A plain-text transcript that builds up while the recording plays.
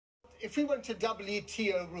if we went to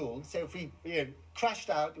WTO rules, so if we crashed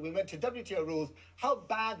out, we went to WTO rules, how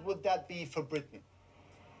bad would that be for Britain?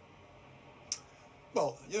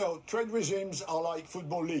 Well, trade regimes are like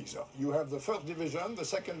football leagues. You have the first division, the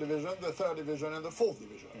second division, the third division, and the fourth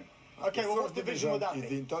division. Okay, well, what division would that is be?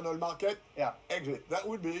 The internal market. Yeah. Exit. That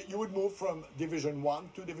would be, you would move from Division 1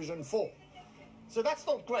 to Division 4. So that's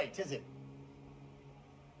not great, is it?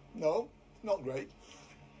 No, not great.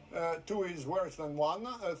 2 is worse than 1,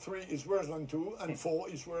 3 is worse than 2, and 4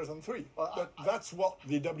 is worse than 3. But that's what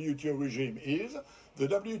the WTO regime is. The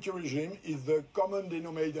WTO regime is the common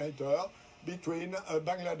denominator between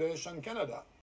Bangladesh and Canada.